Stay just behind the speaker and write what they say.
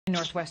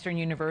Northwestern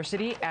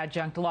University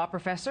adjunct law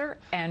professor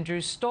Andrew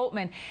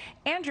Stoltmann.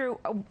 Andrew,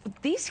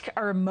 these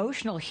are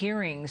emotional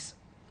hearings,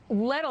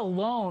 let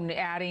alone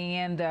adding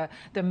in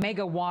the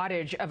mega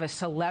wattage of a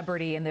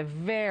celebrity and the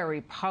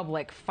very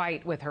public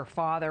fight with her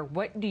father.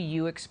 What do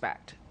you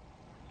expect?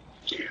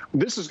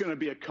 This is going to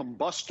be a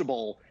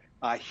combustible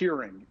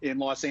hearing in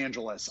Los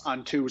Angeles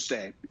on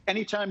Tuesday.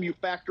 Anytime you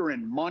factor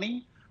in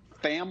money,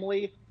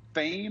 family,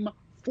 fame,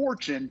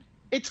 fortune,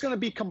 it's going to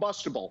be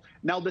combustible.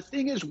 Now, the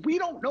thing is, we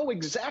don't know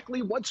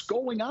exactly what's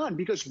going on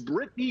because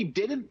Britney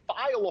didn't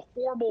file a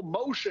formal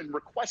motion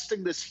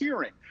requesting this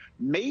hearing.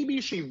 Maybe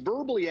she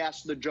verbally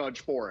asked the judge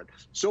for it.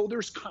 So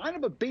there's kind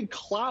of a big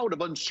cloud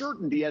of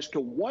uncertainty as to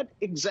what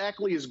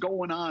exactly is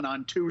going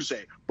on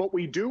Tuesday. But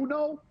we do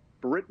know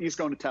Britney's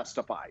going to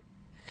testify.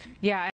 Yeah.